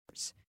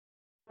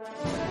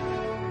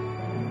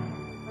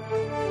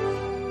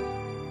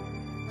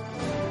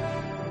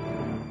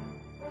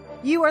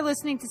You are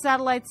listening to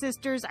Satellite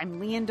Sisters. I'm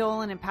Leanne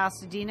Dolan in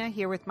Pasadena,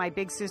 here with my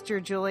big sister,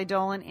 Julie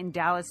Dolan, in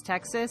Dallas,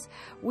 Texas.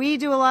 We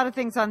do a lot of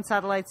things on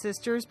Satellite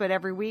Sisters, but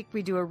every week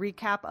we do a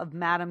recap of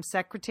Madam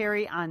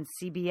Secretary on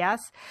CBS.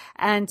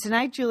 And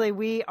tonight, Julie,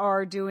 we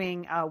are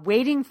doing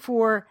Waiting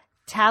for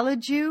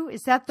Taliju.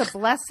 Is that the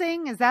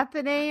blessing? Is that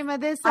the name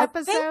of this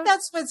episode? I think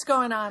that's what's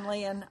going on,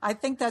 Leanne. I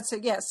think that's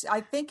it. Yes.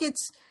 I think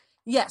it's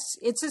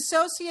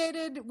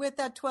associated with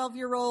that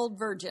 12-year-old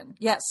virgin.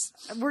 Yes.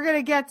 We're going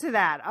to get to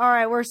that. All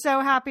right. We're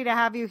so happy to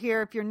have you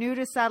here. If you're new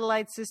to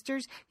Satellite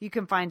Sisters, you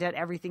can find out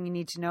everything you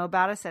need to know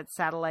about us at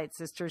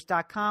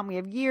satellitesisters.com. We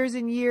have years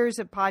and years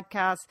of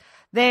podcasts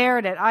there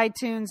and at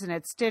iTunes and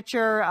at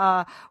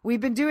Stitcher. We've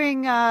been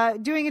doing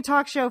a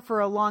talk show for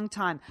a long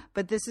time,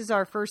 but this is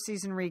our first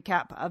season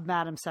recap of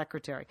Madam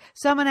Secretary.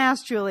 Someone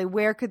asked Julie,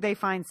 where could they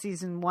find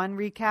season 1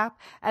 recap?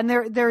 And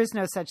there is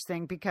no such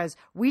thing, because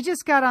we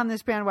just got on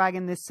this bandwagon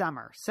this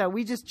summer. So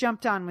we just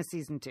jumped on with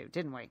season 2,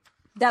 didn't we?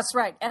 That's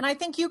right. And I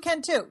think you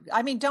can too.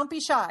 I mean, don't be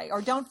shy,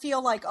 or don't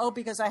feel like, oh,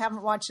 because I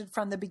haven't watched it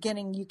from the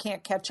beginning, you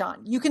can't catch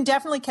on. You can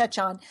definitely catch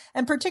on.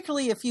 And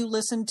particularly if you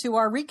listen to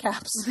our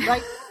recaps,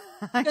 right?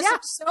 Because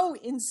it's so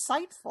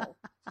insightful.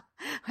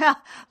 Well,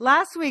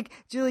 last week,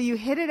 Julie, you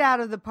hit it out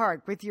of the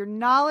park with your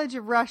knowledge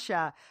of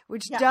Russia,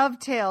 which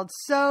dovetailed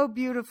so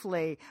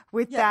beautifully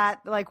with that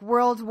like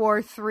World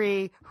War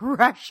III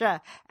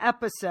Russia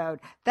episode.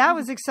 That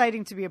was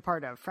exciting to be a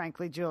part of,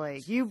 frankly,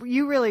 Julie.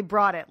 You really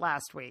brought it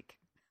last week.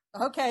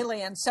 Okay,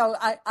 Leanne. So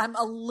I'm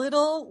a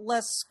little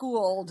less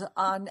schooled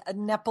on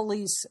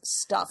Nepalese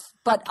stuff,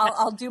 but okay.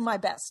 I'll do my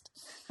best.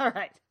 All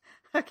right.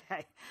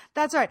 Okay,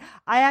 that's right.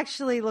 I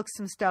actually looked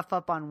some stuff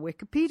up on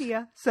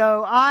Wikipedia,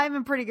 so I'm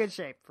in pretty good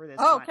shape for this.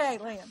 Okay,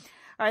 Leanne.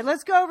 All right,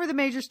 let's go over the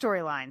major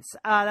storylines.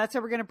 That's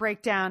how we're going to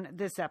break down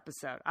this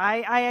episode.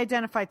 I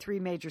identified 3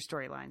 major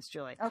storylines,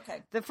 Julie.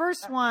 Okay. The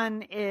first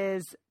one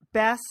is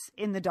Bess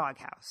in the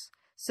doghouse.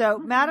 So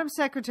Madam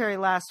Secretary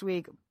last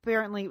week,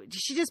 apparently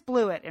she just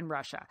blew it in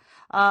Russia.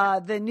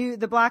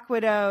 The Black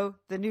Widow,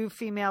 the new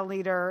female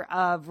leader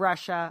of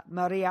Russia,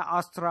 Maria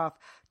Ostrov,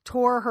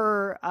 tore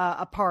her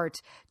apart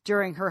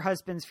during her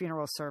husband's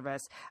funeral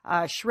service,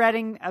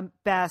 shredding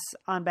Bess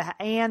on behalf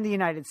and the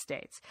United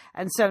States.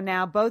 And so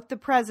now both the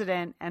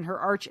president and her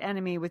arch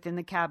enemy within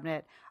the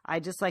cabinet, I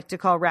just like to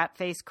call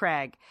Rat-Face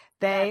Craig,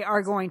 they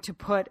are going to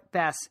put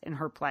Bess in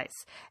her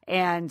place.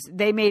 And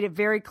they made it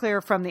very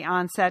clear from the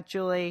onset,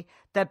 Julie,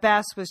 that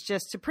Bess was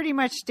just to pretty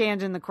much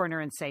stand in the corner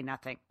and say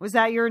nothing. Was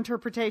that your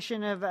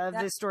interpretation of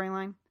this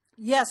storyline?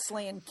 Yes,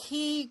 Leanne.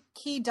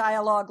 Key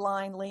dialogue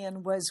line,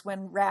 Leanne, was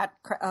when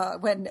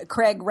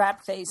Craig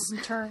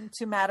Ratface turned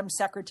to Madam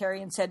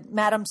Secretary and said,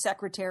 "Madam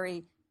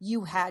Secretary,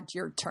 you had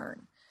your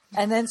turn."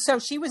 And then so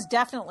she was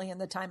definitely in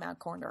the timeout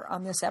corner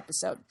on this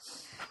episode.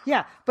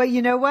 Yeah, but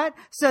you know what?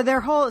 So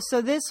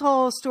this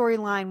whole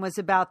storyline was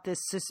about this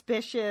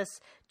suspicious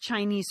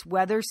Chinese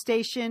weather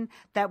station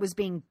that was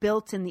being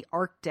built in the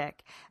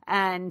Arctic.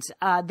 And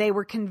they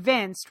were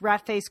convinced,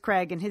 Rat-Face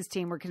Craig and his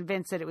team were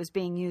convinced that it was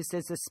being used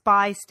as a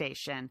spy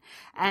station.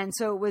 And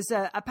so it was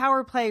a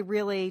power play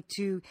really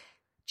to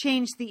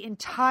change the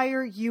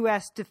entire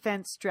U.S.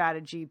 defense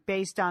strategy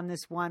based on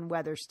this one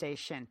weather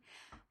station.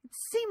 It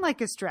seemed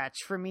like a stretch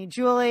for me,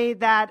 Julie,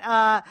 that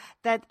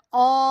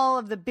all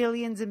of the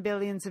billions and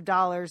billions of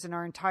dollars in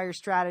our entire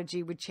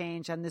strategy would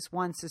change on this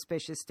one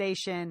suspicious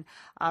station.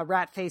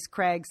 Rat-Face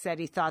Craig said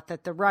he thought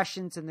that the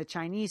Russians and the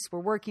Chinese were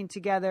working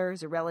together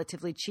as a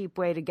relatively cheap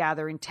way to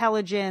gather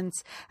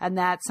intelligence, and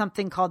that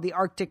something called the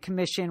Arctic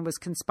Commission was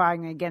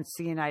conspiring against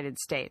the United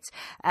States.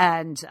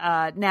 And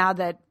now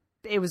that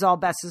it was all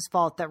Bess's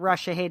fault that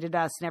Russia hated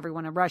us and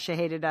everyone in Russia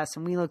hated us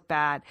and we looked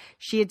bad,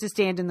 she had to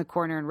stand in the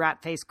corner, and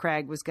Rat-Face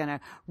Craig was going to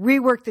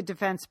rework the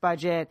defense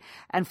budget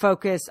and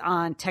focus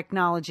on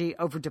technology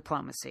over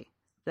diplomacy.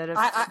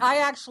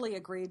 I actually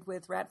agreed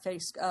with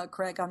Rat-Face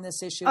Craig on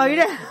this issue. Oh, you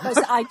did?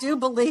 Because I do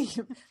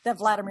believe that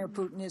Vladimir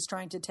Putin is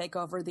trying to take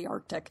over the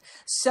Arctic.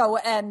 So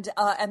and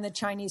the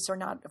Chinese are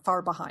not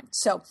far behind.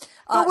 So,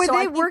 but would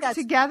they work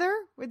together?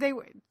 Would they?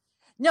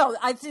 No,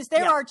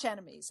 they're arch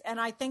enemies. And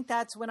I think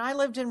that's when I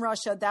lived in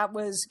Russia, that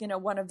was,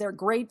 one of their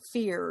great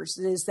fears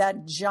is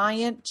that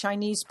giant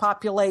Chinese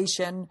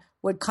population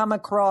would come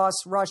across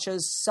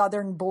Russia's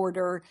southern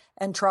border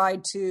and try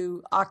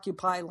to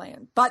occupy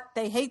land. But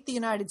they hate the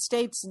United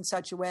States in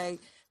such a way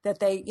that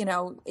they,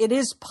 it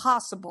is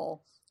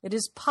possible,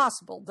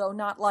 though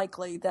not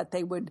likely, that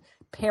they would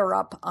pair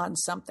up on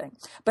something.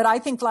 But I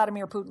think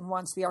Vladimir Putin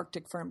wants the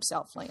Arctic for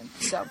himself, Liam.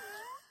 So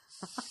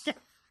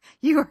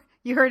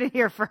You heard it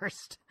here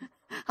first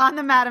on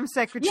the Madam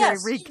Secretary recap.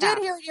 Yes, you did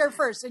hear it here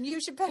first, and you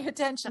should pay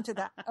attention to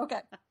that. Okay.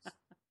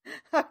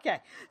 Okay,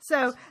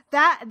 so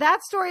that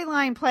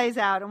storyline plays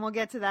out, and we'll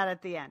get to that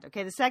at the end.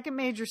 Okay, the second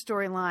major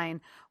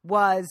storyline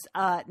was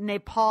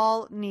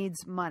Nepal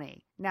needs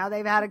money. Now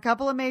they've had a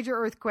couple of major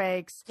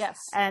earthquakes. Yes,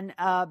 and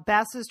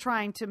Bess is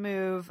trying to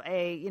move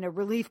a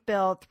relief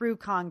bill through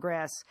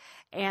Congress,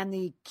 and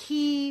the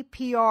key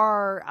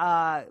PR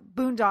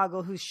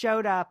boondoggle who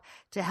showed up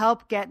to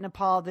help get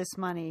Nepal this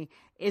money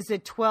is a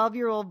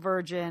 12-year-old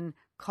virgin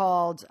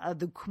called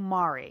the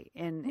Kumari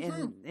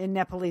in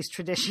Nepalese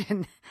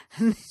tradition.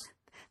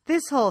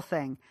 This whole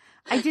thing,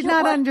 I did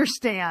not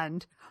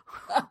understand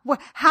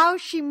how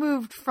she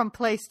moved from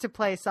place to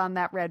place on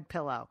that red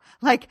pillow.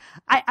 Like,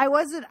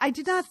 I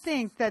did not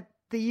think that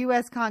the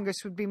U.S.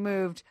 Congress would be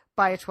moved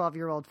by a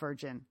 12-year-old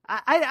virgin.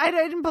 I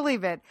didn't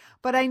believe it,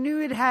 but I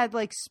knew it had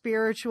like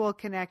spiritual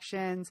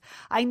connections.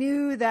 I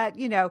knew that,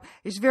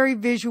 it's very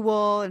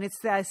visual, and it's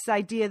this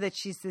idea that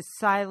she's this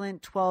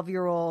silent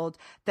 12-year-old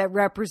that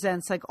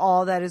represents like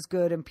all that is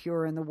good and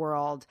pure in the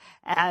world.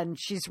 And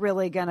she's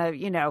really going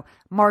to,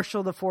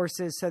 marshal the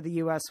forces so the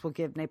U.S. will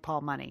give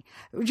Nepal money.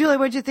 Julie,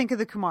 what'd you think of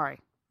the Kumari?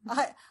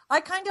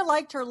 I kind of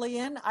liked her,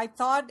 Leanne. I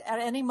thought at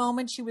any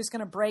moment she was going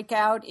to break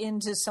out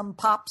into some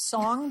pop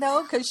song,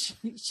 though, because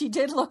she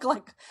did look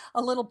like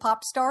a little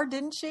pop star,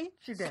 didn't she?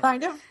 She did.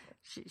 Kind of.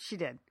 She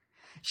did.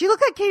 She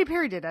looked like Katy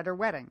Perry did at her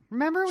wedding.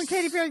 Remember when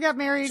Katy Perry got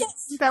married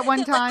that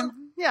one time?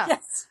 Yeah.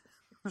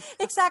 Yes.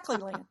 Exactly,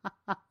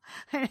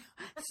 Leanne.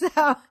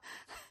 So...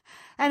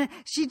 And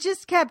she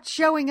just kept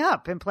showing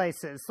up in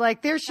places.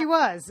 Like there she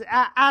was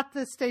at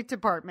the State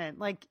Department,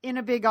 like in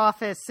a big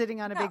office,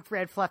 sitting on a big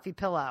red fluffy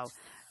pillow,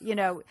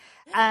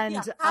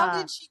 and how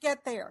did she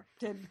get there?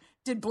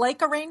 Did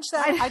Blake arrange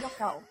that? I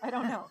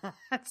don't know.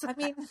 I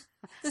mean,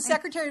 the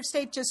Secretary of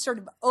State just sort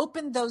of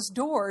opened those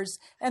doors,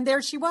 and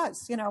there she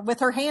was,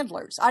 with her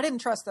handlers. I didn't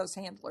trust those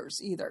handlers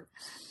either.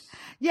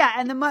 Yeah,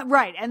 and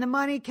the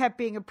money kept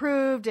being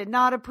approved and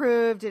not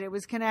approved, and it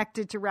was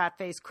connected to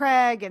Rat-Face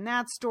Craig and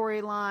that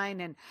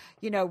storyline, and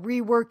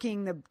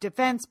reworking the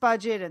defense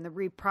budget and the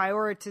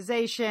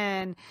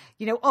reprioritization.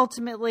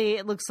 Ultimately,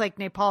 it looks like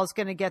Nepal is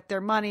going to get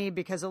their money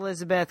because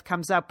Elizabeth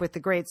comes up with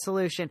the great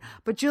solution.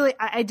 But Julie,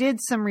 I did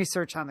some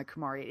research on the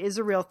Kumari. It is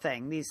a real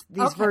thing. These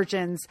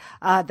virgins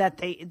that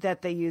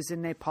they use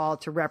in Nepal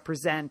to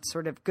represent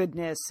sort of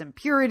goodness and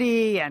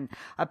purity, and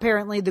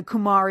apparently the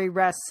Kumari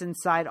rests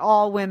inside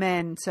all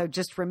women. So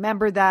just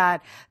remember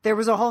that. There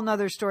was a whole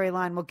nother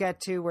storyline we'll get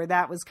to where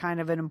that was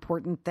kind of an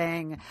important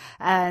thing.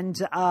 And,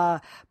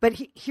 but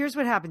here's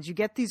what happens. You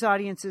get these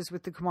audiences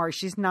with the Kumari.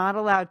 She's not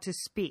allowed to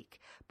speak,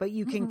 but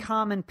you can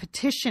come and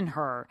petition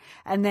her.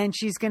 And then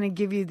she's going to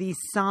give you these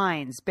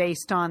signs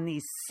based on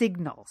these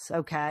signals.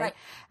 Okay. Right.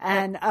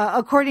 And,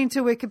 according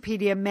to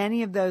Wikipedia,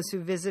 many of those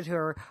who visit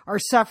her are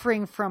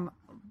suffering from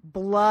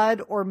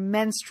blood or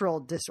menstrual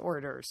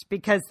disorders,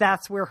 because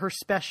that's where her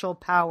special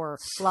power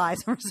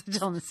lies.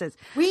 Illnesses.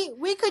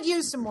 We could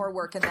use some more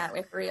work in that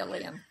area,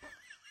 Liam.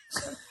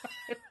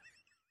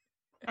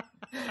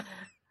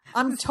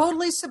 I'm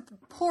totally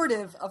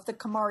supportive of the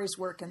Kumari's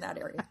work in that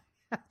area.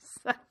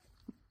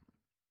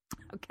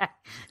 Okay.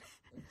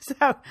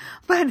 So,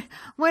 but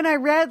when I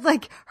read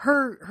like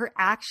her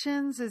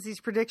actions as these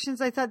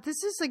predictions, I thought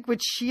this is like what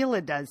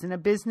Sheila does in a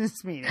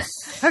business meeting.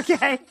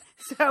 Okay.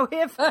 So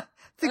if the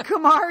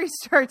Kumari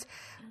starts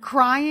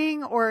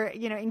crying or,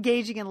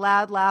 engaging in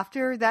loud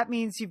laughter, that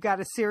means you've got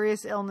a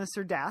serious illness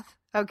or death.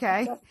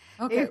 Okay.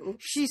 Okay. If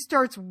she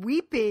starts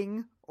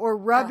weeping or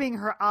rubbing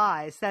her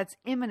eyes, that's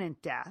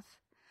imminent death.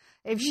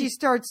 If she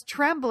starts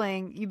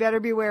trembling, you better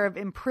beware of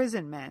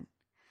imprisonment.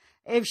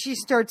 If she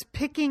starts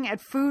picking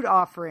at food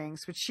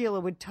offerings, which Sheila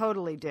would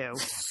totally do,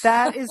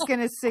 that is going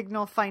to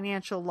signal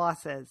financial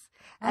losses.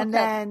 And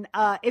then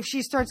if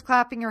she starts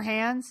clapping her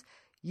hands,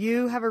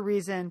 you have a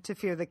reason to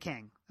fear the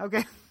king.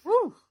 Okay.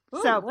 Ooh,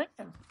 so,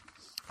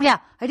 yeah,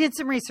 I did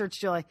some research,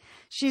 Julie.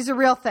 She's a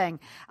real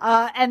thing.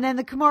 And then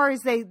the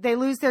Kumaris, they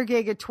lose their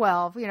gig at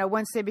 12.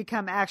 Once they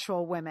become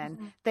actual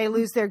women, they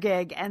lose their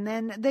gig. And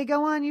then they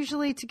go on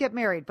usually to get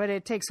married. But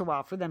it takes a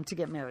while for them to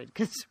get married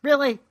because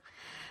really...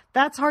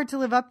 that's hard to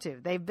live up to.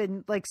 They've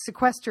been like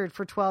sequestered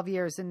for 12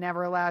 years and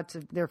never allowed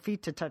their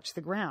feet to touch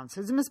the ground.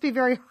 So it must be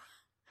very,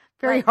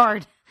 very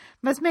hard.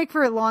 Must make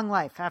for a long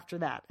life after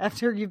that,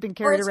 after you've been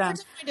carried around. Or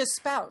it's hard to find a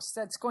spouse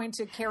that's going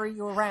to carry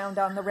you around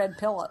on the red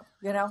pillow,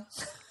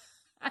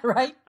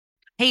 right?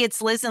 Hey,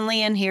 it's Liz and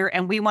Leanne here,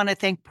 and we want to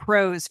thank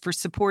Prose for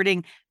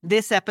supporting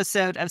this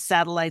episode of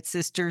Satellite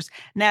Sisters.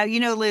 Now,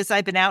 Liz,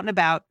 I've been out and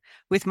about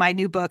with my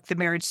new book, The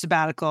Marriage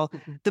Sabbatical.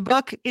 Mm-hmm. The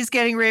book is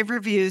getting rave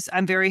reviews.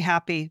 I'm very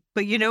happy.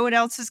 But you know what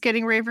else is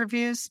getting rave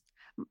reviews?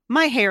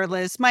 My hair,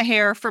 Liz. My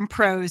hair from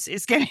Prose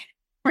is getting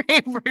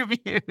rave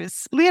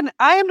reviews. Leanne,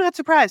 I am not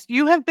surprised.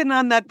 You have been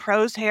on that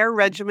Prose hair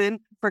regimen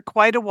for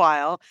quite a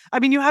while. I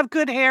mean, you have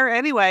good hair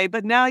anyway,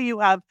 but now you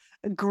have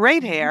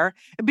great hair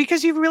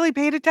because you've really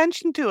paid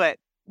attention to it.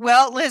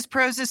 Well, Liz,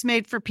 Prose is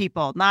made for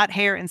people, not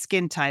hair and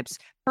skin types.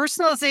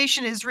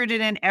 Personalization is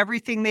rooted in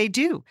everything they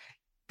do,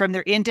 from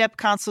their in-depth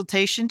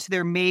consultation to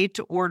their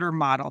made-to-order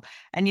model.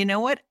 And you know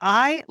what?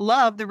 I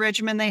love the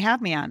regimen they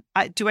have me on.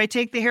 Do I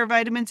take the hair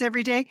vitamins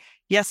every day?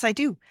 Yes, I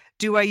do.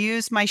 Do I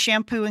use my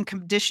shampoo and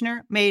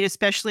conditioner made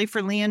especially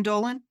for Leon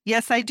Dolan?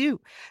 Yes, I do.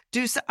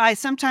 I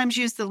sometimes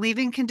use the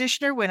leave-in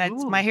conditioner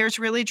when my hair's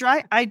really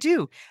dry? I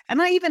do.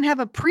 And I even have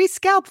a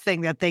pre-scalp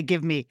thing that they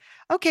give me.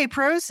 Okay,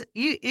 pros,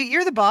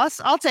 you're the boss.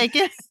 I'll take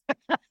it.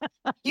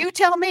 You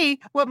tell me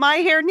what my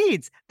hair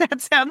needs. That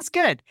sounds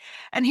good.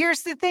 And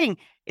here's the thing.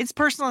 It's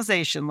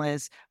personalization,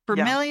 Liz. For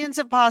millions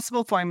of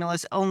possible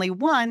formulas, only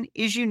one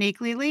is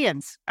uniquely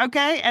Leon's.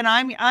 Okay? And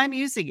I'm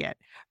using it.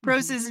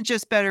 Prose isn't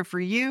just better for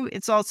you,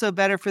 it's also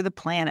better for the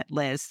planet,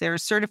 Liz. They're a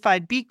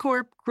certified B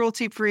Corp,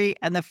 cruelty-free,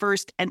 and the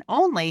first and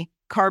only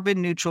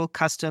carbon neutral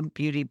custom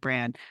beauty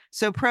brand.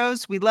 So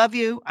Prose, we love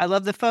you. I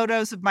love the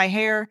photos of my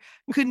hair.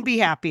 Couldn't be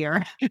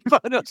happier.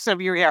 Photos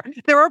of your hair.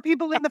 There are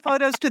people in the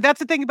photos too. That's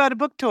the thing about a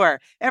book tour.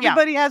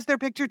 Everybody has their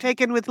picture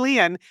taken with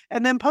Leon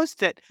and then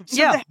post it. So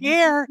the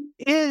hair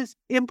is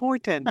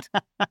important.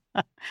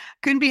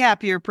 Couldn't be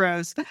happier,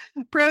 Prose.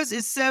 Prose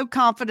is so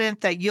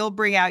confident that you'll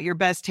bring out your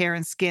best hair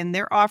and skin.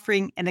 They're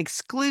offering an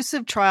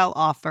exclusive trial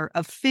offer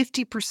of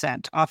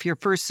 50% off your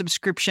first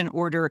subscription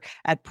order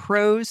at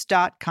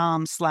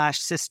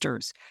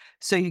prose.com/sisters.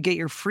 So you get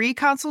your free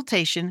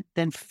consultation,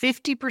 then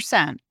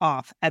 50%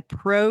 off at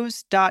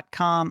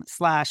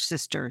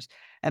prose.com/sisters.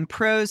 And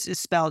Prose is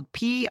spelled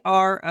Prose.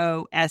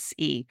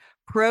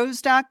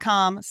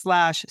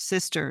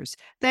 Prose.com/sisters.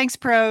 Thanks,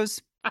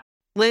 Prose.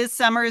 Liz,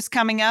 summer is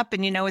coming up,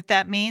 and you know what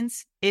that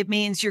means? It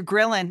means you're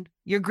grilling.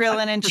 You're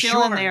grilling and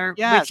chilling there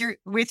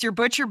with your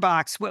butcher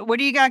box. What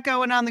do you got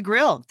going on the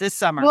grill this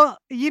summer? Well,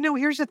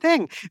 here's the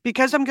thing.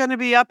 Because I'm going to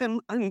be up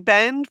in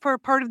Bend for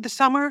part of the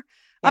summer,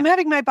 I'm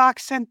having my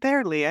box sent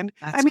there, Leon.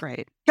 That's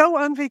great. Go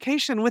on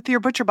vacation with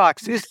your butcher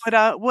box is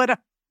what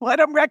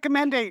I'm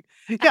recommending.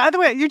 By the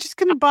way, you're just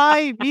going to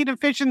buy meat and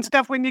fish and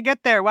stuff when you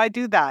get there. Why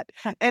do that?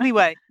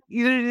 Anyway,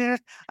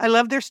 I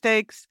love their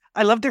steaks.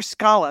 I love their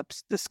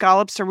scallops. The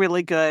scallops are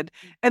really good.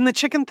 And the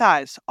chicken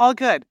thighs, all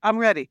good. I'm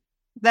ready.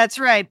 That's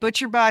right.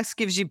 Butcher Box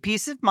gives you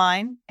peace of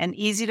mind and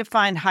easy to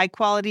find high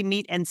quality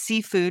meat and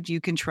seafood you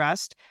can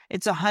trust.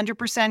 It's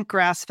 100%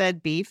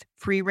 grass-fed beef,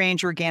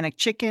 free-range organic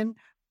chicken,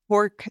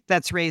 pork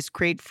that's raised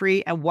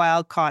crate-free, and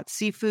wild-caught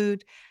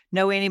seafood.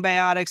 No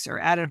antibiotics or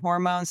added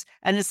hormones.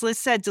 And as Liz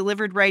said,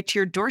 delivered right to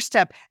your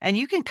doorstep. And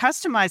you can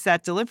customize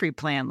that delivery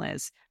plan,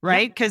 Liz,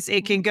 right? Because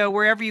it can go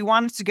wherever you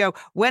want it to go,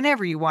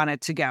 whenever you want it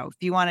to go. If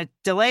you want to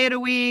delay it a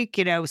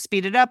week,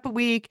 speed it up a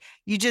week,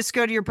 you just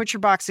go to your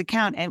ButcherBox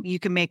account and you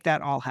can make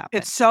that all happen.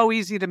 It's so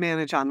easy to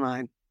manage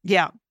online.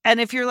 Yeah.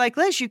 And if you're like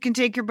Liz, you can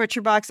take your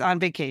ButcherBox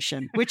on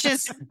vacation, which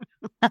is...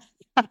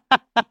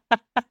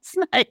 That's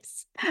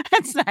nice.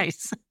 That's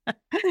nice.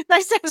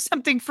 Nice to have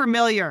something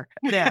familiar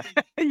there.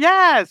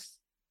 Yes.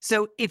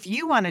 So if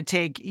you want to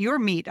take your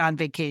meat on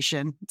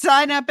vacation,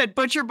 sign up at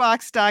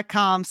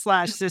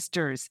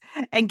butcherbox.com/sisters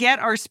and get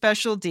our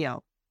special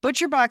deal.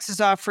 ButcherBox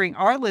is offering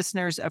our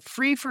listeners a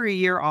free for a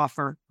year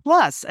offer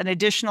plus an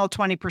additional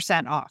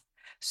 20% off.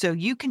 So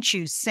you can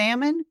choose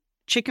salmon,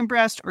 chicken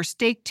breast, or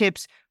steak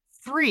tips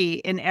free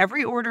in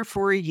every order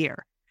for a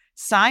year.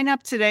 Sign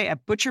up today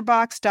at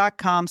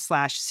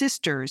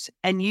butcherbox.com/sisters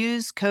and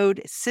use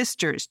code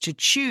SISTERS to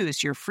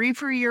choose your free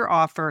for a year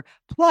offer,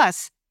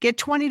 plus get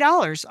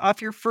 $20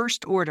 off your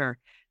first order.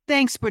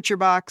 Thanks,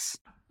 ButcherBox.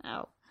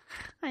 Oh,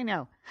 I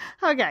know.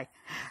 Okay.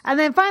 And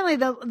then finally,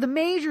 the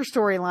major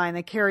storyline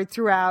that carried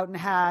throughout and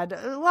had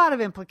a lot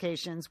of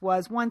implications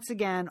was, once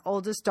again,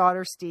 oldest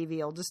daughter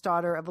Stevie, oldest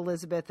daughter of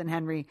Elizabeth and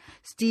Henry.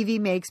 Stevie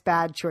makes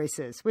bad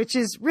choices, which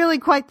is really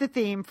quite the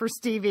theme for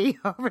Stevie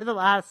over the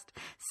last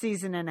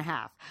season and a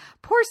half.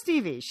 Poor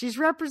Stevie. She's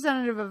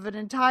representative of an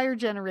entire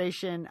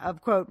generation of,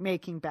 quote,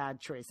 making bad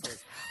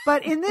choices.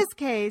 But in this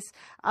case,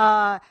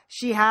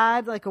 she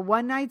had like a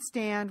one-night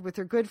stand with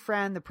her good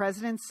friend, the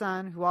president's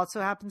son, who also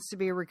happens to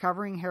be a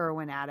recovering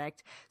heroin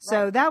addict.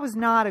 So that was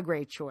not a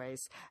great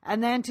choice.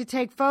 And then to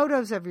take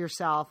photos of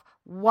yourself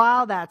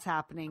while that's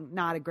happening,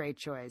 not a great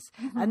choice.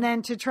 Mm-hmm. And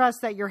then to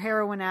trust that your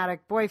heroin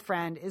addict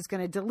boyfriend is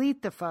going to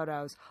delete the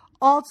photos,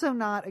 also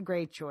not a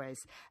great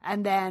choice.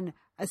 And then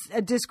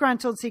a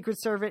disgruntled Secret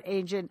Service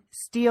agent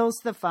steals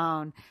the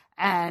phone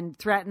and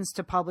threatens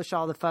to publish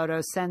all the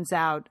photos, sends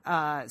out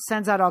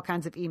all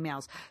kinds of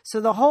emails. So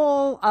the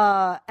whole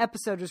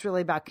episode was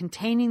really about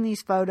containing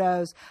these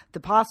photos, the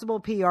possible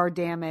PR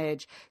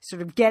damage,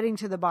 sort of getting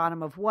to the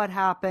bottom of what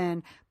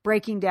happened,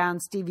 breaking down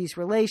Stevie's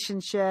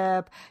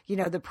relationship.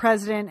 The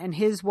president and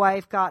his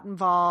wife got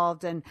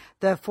involved, and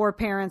the four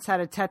parents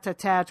had a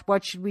tete-a-tete.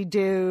 What should we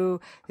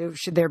do?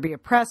 Should there be a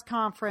press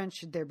conference?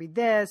 Should there be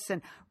this?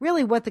 And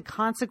really what the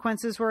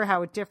consequences were,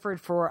 how it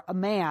differed for a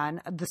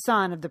man, the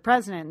son of the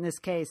president in this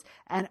case,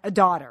 and a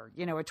daughter,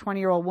 a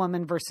 20-year-old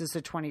woman versus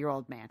a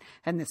 20-year-old man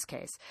in this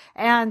case.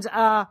 And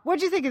what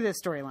do you think of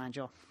this storyline,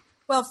 Jill?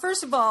 Well,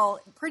 first of all,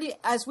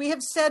 as we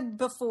have said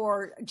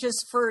before,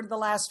 just for the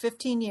last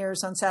 15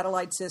 years on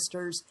Satellite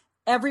Sisters,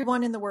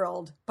 everyone in the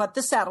world but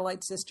the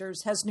Satellite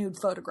Sisters has nude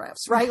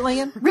photographs, right,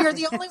 Lian? We are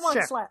the only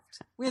ones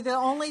left. We're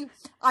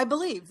I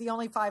believe, the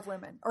only 5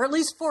 women, or at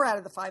least 4 out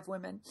of the 5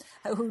 women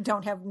who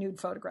don't have nude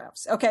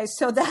photographs. Okay,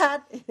 so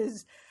that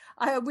is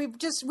We've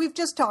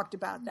just talked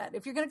about that.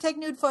 If you're going to take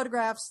nude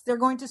photographs, they're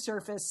going to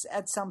surface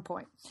at some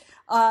point.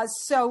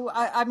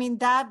 I mean,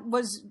 that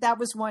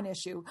was one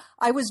issue.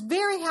 I was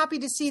very happy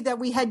to see that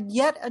we had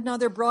yet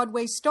another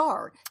Broadway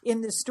star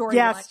in this storyline.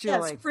 Yes,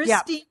 Julie.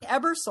 Yes, Christine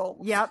Ebersole,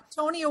 Yep.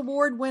 Tony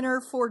Award winner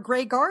for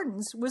Grey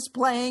Gardens, was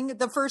playing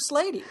the First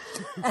Lady,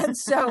 and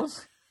so.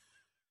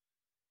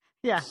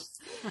 Yeah.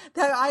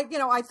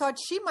 I thought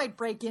she might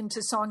break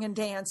into song and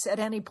dance at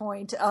any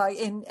point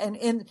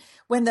in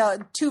when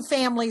the two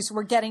families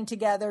were getting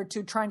together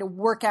to trying to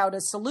work out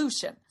a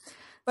solution.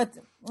 But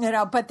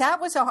that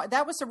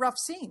was a rough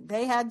scene.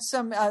 They had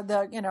some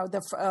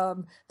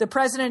the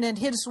president and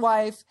his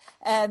wife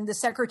and the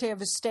Secretary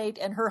of State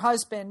and her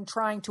husband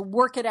trying to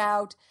work it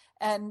out.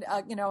 And,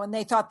 and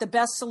they thought the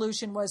best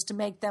solution was to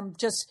make them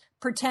just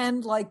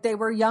pretend like they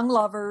were young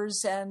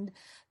lovers and,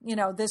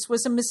 this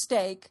was a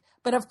mistake.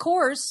 But of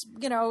course,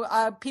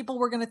 people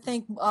were going to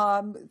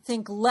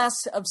think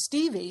less of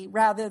Stevie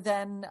rather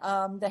than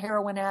the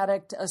heroin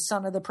addict,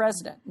 son of the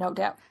president, no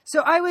doubt.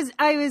 So I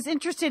was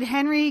interested.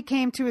 Henry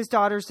came to his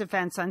daughter's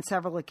defense on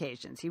several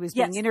occasions. He was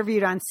being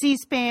interviewed on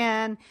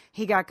C-SPAN.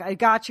 He got a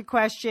gotcha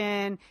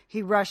question.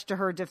 He rushed to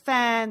her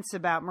defense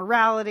about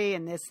morality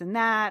and this and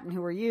that. And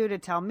who are you to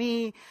tell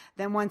me?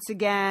 Then once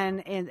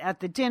again at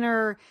the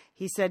dinner,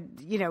 he said,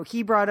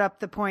 he brought up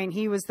the point.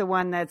 He was the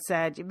one that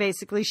said,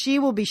 basically, she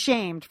will be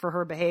shamed for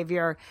her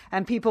behavior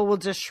and people will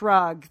just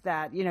shrug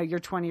that, your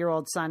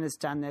 20-year-old son has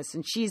done this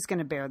and she's going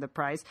to bear the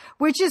price,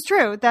 which is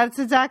true. That's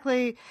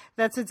exactly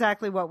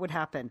what would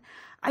happen.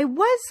 I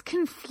was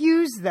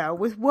confused, though,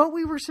 with what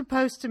we were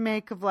supposed to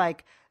make of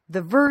like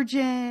the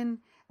Virgin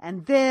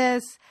and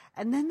this,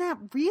 and then that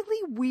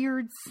really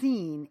weird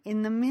scene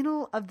in the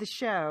middle of the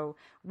show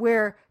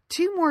where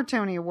two more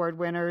Tony Award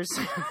winners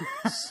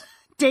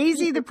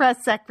Daisy, the press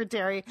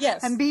secretary,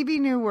 and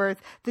BB Newworth,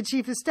 the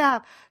chief of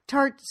staff,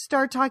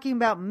 start talking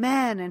about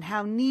men and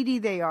how needy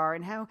they are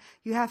and how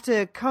you have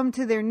to come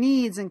to their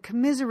needs and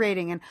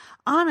commiserating. And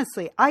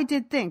honestly, I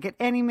did think at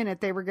any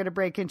minute they were going to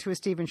break into a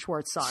Stephen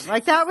Schwartz song.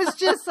 Like that was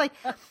just like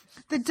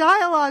the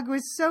dialogue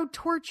was so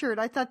tortured.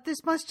 I thought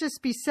this must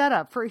just be set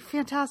up for a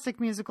fantastic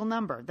musical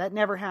number. That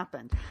never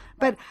happened.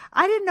 But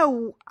I didn't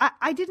know.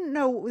 I didn't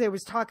know there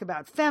was talk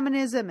about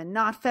feminism and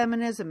not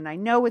feminism. And I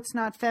know it's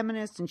not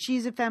feminist and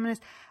she's a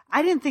feminist.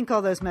 I didn't think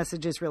all those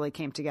messages really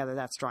came together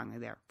that strongly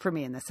there for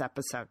me in this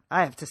episode,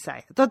 I have to say.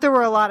 I thought there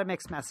were a lot of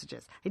mixed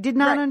messages. I did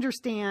not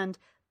understand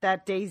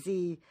that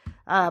Daisy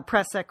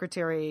press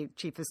secretary,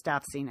 chief of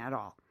staff scene at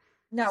all.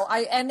 No,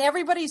 and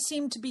everybody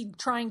seemed to be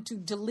trying to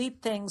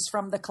delete things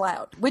from the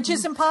cloud, which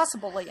is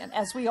impossible, Ian,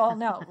 as we all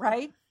know,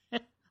 right?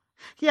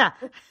 Yeah.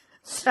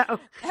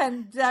 So.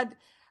 And that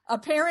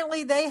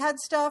apparently they had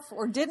stuff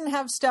or didn't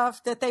have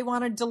stuff that they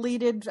wanted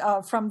deleted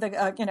from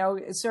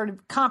the, sort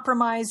of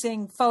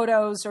compromising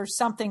photos or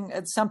something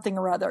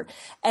or other.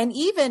 And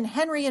even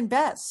Henry and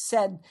Bess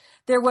said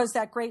there was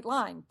that great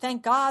line.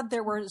 Thank God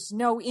there was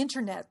no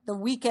internet the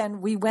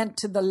weekend we went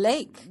to the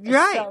lake.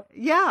 Right. So,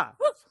 yeah.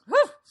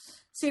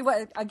 See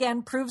what,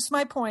 again, proves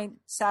my point.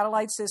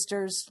 Satellite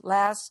Sisters,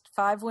 last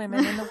 5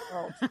 women in the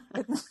world.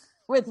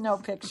 With no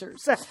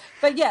pictures.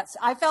 But yes,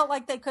 I felt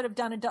like they could have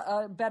done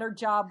a better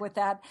job with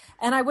that.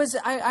 And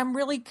I'm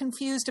really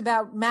confused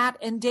about Matt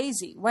and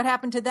Daisy. What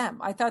happened to them?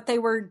 I thought they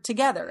were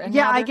together. And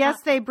I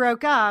guess they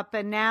broke up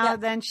and now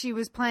then she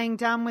was playing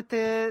dumb with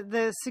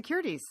the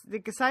securities, the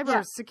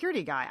cyber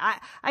security guy.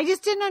 I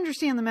just didn't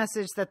understand the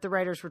message that the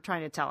writers were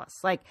trying to tell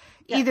us. Like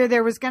either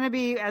there was going to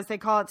be, as they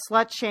call it,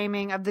 slut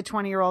shaming of the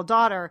 20-year-old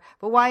daughter,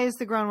 but why is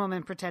the grown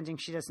woman pretending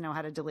she doesn't know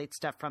how to delete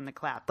stuff from the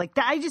cloud? Like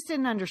I just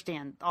didn't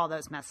understand all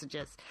those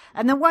messages.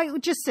 And then why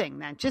just sing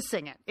then? Just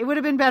sing it. It would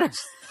have been better.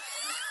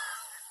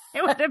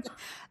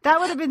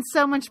 That would have been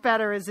so much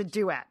better as a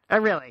duet.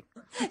 Really.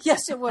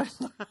 Yes, it would.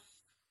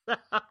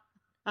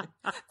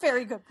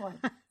 Very good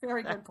point.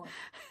 Very good point.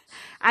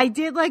 I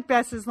did like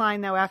Bess's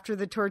line, though, after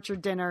the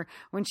tortured dinner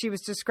when she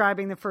was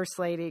describing the First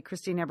Lady,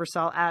 Christine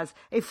Ebersole, as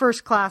a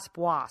first-class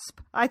wasp.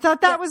 I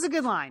thought that was a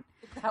good line.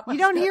 You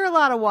don't hear a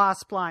lot of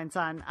wasp lines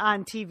on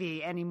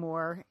TV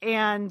anymore.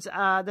 And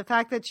the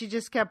fact that she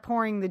just kept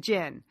pouring the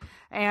gin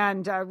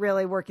and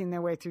really working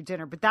their way through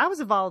dinner. But that was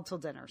a volatile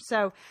dinner.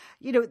 So,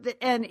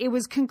 and it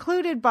was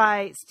concluded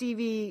by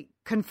Stevie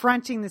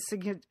confronting the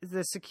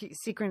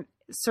Secret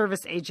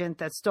Service agent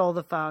that stole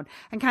the phone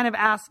and kind of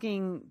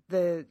asking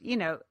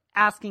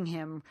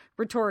him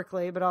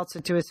rhetorically, but also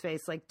to his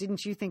face, like,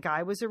 didn't you think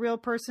I was a real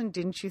person?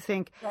 Didn't you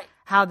think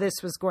how this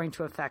was going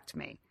to affect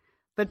me?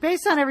 But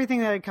based on everything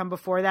that had come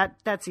before,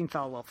 that scene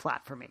fell a little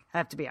flat for me. I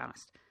have to be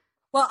honest.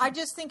 Well, I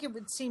just think it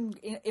would seem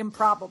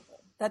improbable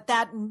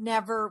that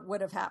never would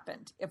have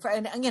happened.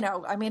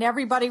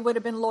 Everybody would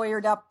have been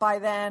lawyered up by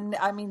then.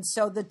 I mean,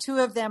 so the two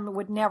of them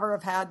would never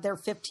have had their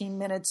 15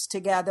 minutes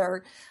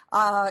together.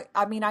 I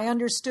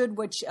understood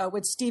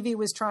what Stevie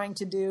was trying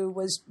to do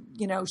was,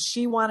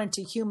 she wanted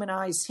to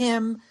humanize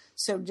him,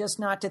 so just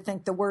not to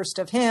think the worst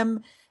of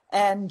him.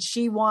 And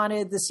she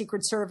wanted the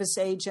Secret Service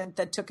agent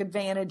that took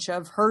advantage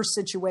of her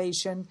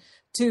situation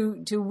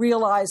to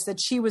realize that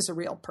she was a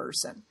real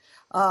person.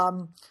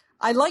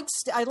 I like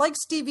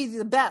Stevie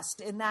the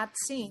best in that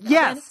scene.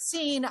 Yes. Any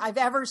scene I've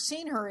ever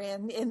seen her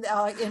in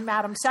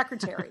Madam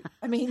Secretary.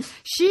 I mean,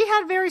 she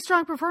had very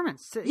strong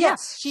performance.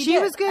 Yes, she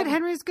did. was good.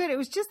 Henry was good. It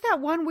was just that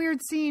one weird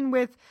scene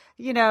with,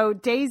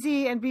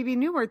 Daisy and BB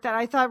Newhart that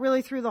I thought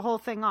really threw the whole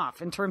thing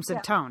off in terms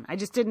of tone. I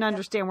just didn't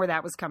understand where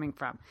that was coming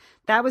from.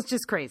 That was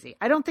just crazy.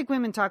 I don't think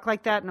women talk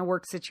like that in a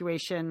work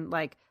situation.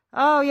 Like,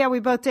 oh yeah, we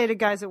both dated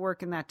guys at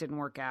work and that didn't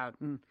work out.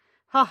 And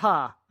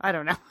I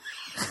don't know.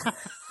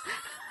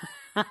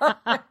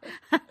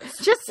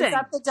 Just saying. Is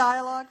that the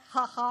dialogue?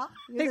 I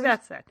think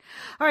that's it.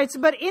 All right.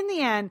 So, but in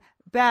the end,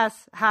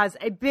 Beth has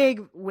a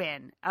big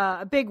win,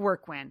 a big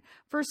work win.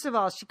 First of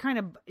all,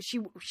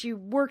 she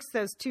works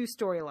those two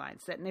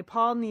storylines that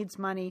Nepal needs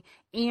money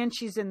and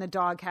she's in the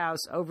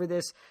doghouse over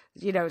this,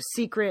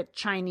 secret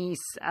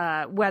Chinese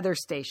weather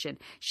station.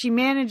 She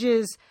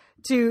manages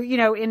to,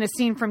 in a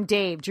scene from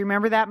Dave. Do you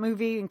remember that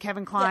movie? And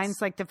Kevin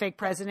Kline's like the fake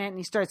president and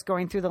he starts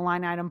going through the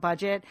line item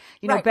budget.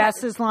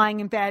 Bess is lying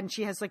in bed and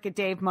she has like a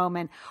Dave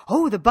moment.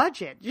 Oh, the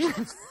budget.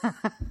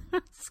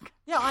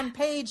 Yeah, on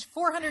page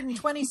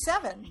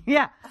 427.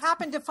 Yeah. I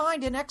happened to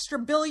find an extra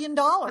 $1 billion.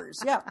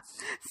 Yeah.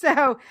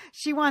 So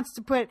she wants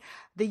to put,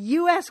 the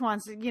U.S.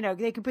 wants,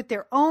 they can put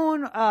their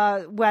own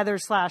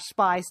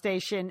weather/spy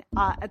station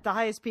at the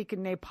highest peak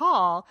in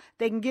Nepal.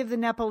 They can give the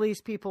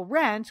Nepalese people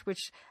rent,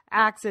 which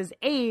acts as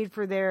aid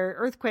for their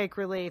earthquake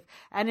relief.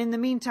 And in the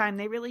meantime,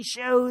 they really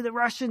show the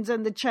Russians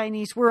and the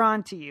Chinese, we're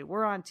on to you.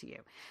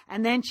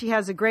 And then she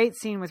has a great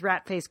scene with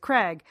Ratface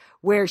Craig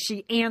where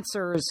she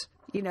answers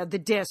the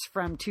diss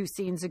from 2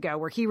 scenes ago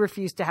where he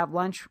refused to have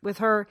lunch with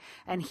her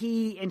and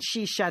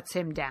she shuts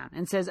him down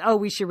and says, oh,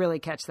 we should really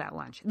catch that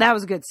lunch. That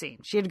was a good scene.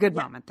 She had a good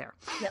moment there.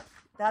 Yeah.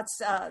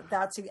 That's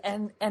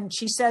and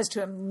she says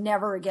to him,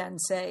 never again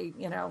say,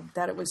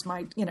 that it was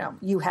my,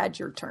 you had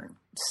your turn.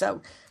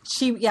 So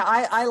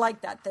I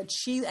like that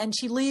she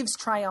leaves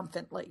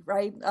triumphantly.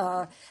 Right.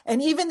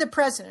 And even the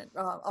president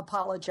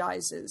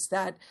apologizes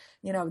that,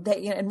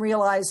 and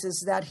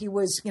realizes that he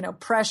was,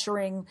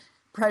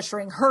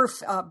 pressuring her,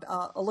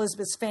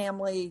 Elizabeth's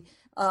family,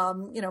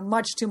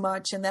 much too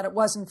much, and that it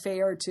wasn't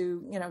fair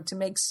to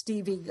make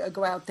Stevie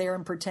go out there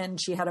and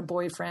pretend she had a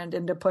boyfriend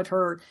and to put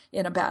her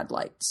in a bad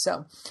light.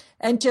 So,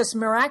 and just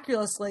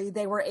miraculously,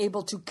 they were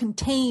able to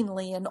contain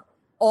Lian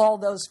all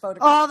those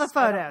photographs. All the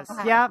photos.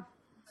 Yep.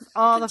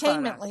 All the photos.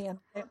 Containment, Lian.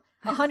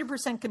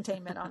 100%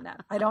 containment on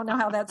that. I don't know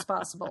how that's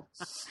possible.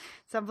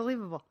 It's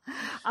unbelievable.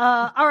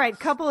 All right,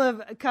 couple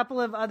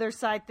of other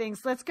side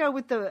things. Let's go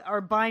with our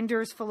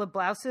binders full of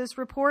blouses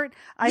report.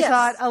 I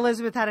thought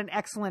Elizabeth had an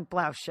excellent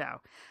blouse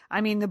show.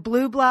 I mean, the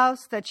blue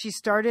blouse that she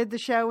started the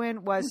show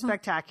in was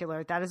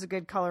spectacular. That is a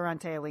good color on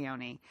Taya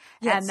Leone.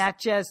 Yes.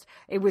 And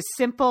it was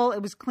simple.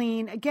 It was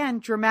clean. Again,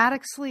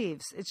 dramatic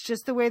sleeves. It's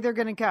just the way they're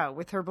going to go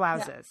with her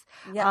blouses.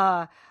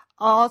 Yeah.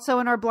 Also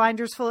in our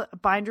binders full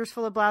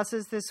of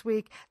blouses this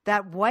week,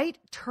 that white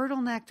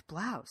turtlenecked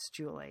blouse,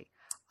 Julie.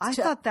 I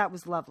thought that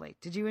was lovely.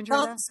 Did you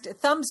enjoy that?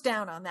 Thumbs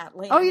down on that,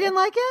 Lian. Oh, you didn't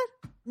like it?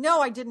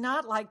 No, I did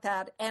not like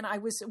that. And I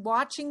was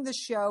watching the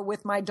show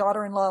with my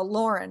daughter-in-law,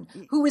 Lauren,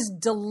 who was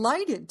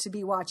delighted to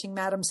be watching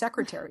Madam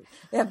Secretary.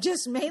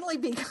 Just mainly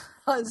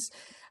because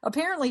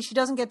apparently she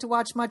doesn't get to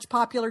watch much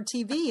popular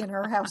TV in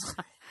her house.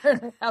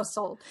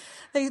 Household.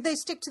 They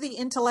stick to the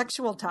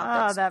intellectual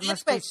topics. Oh, that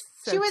must be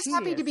so she was tedious.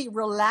 happy to be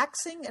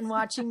relaxing and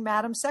watching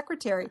Madam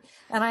Secretary.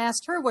 And I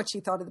asked her what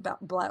she thought of the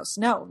blouse.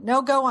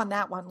 No go on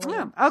that one,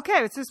 Liam.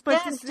 Okay, it's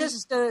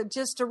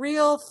just a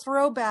real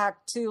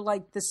throwback to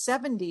like the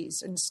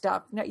 70s and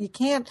stuff. No, you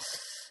can't.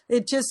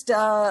 It just,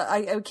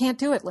 I can't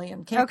do it,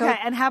 Liam.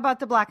 And how about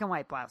the black and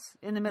white blouse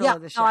in the middle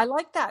of the show? Oh, I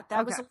like that.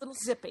 That was a little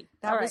zippy.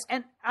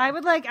 And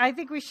I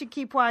think we should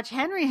keep watch.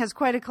 Henry has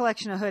quite a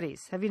collection of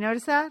hoodies. Have you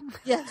noticed that?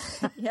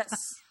 Yes,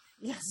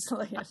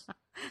 Liam.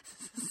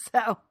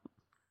 So,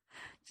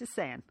 just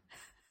saying.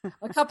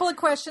 A couple of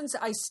questions.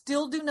 I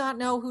still do not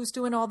know who's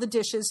doing all the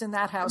dishes in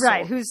that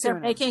household. Right,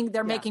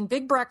 They're making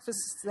big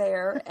breakfasts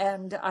there,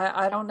 and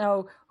I don't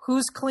know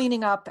who's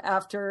cleaning up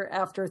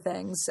after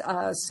things.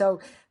 So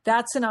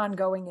that's an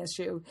ongoing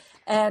issue.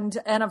 And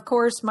of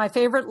course, my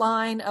favorite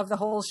line of the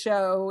whole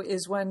show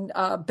is when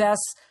Bess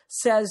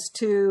says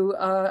to,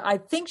 I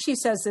think she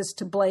says this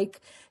to Blake,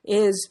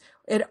 is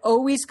it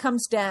always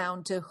comes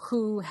down to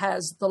who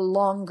has the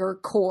longer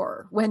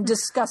core when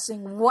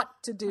discussing what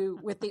to do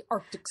with the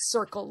Arctic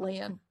Circle,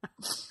 Lian.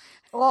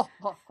 Oh.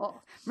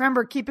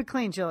 Remember, keep it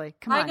clean, Julie.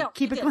 Come on, I know,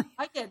 keep it clean.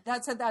 I did.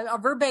 That's a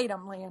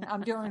verbatim, Lian.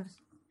 I'm doing.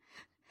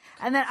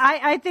 And then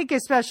I think a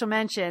special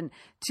mention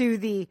to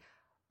the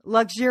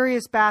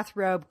luxurious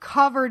bathrobe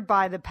covered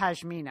by the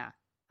pashmina.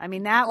 I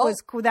mean, that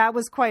was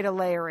quite a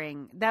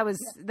layering. That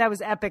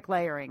was epic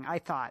layering, I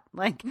thought.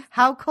 Like,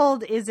 how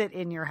cold is it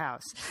in your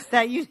house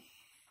that you?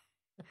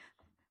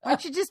 Why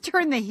don't you just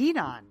turn the heat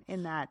on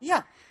in that?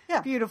 Yeah.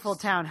 beautiful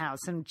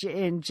townhouse in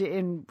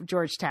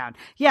Georgetown.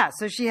 Yeah,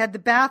 so she had the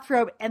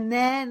bathrobe and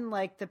then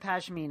like the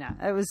pashmina.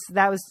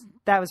 That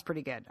was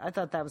pretty good. I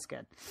thought that was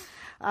good.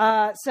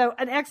 So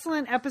an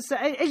excellent episode,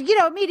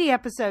 a meaty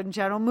episode in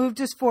general, moved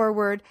us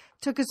forward,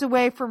 took us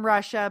away from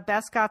Russia.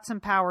 Bess got some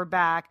power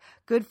back,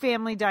 good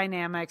family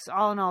dynamics,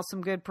 all in all,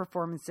 some good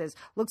performances.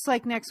 Looks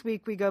like next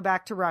week we go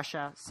back to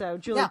Russia. So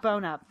Julie,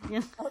 bone up.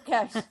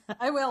 Okay.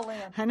 I will,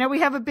 Lian. I know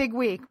we have a big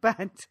week,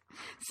 but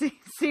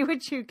see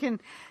what you can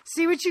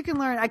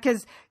learn,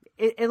 because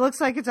it looks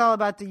like it's all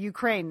about the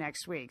Ukraine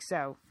next week.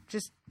 So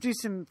just do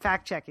some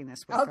fact checking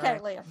this week. Okay,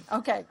 right? Lian.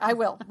 Okay, I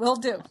will. Will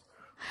do.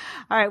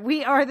 All right.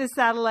 We are the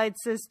Satellite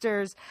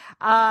Sisters.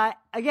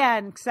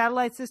 Again,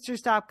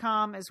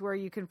 satellitesisters.com is where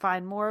you can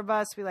find more of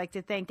us. We like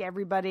to thank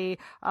everybody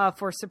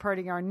for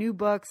supporting our new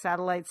book,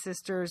 Satellite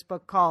Sisters,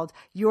 book called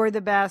You're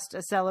the Best,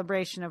 A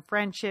Celebration of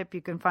Friendship.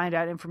 You can find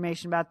out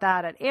information about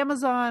that at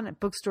Amazon, at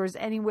bookstores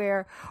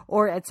anywhere,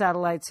 or at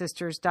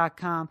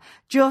satellitesisters.com.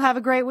 Jill, have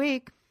a great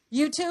week.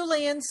 You too,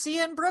 Lian. See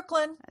you in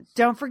Brooklyn.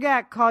 Don't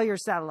forget, call your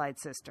satellite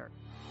sister.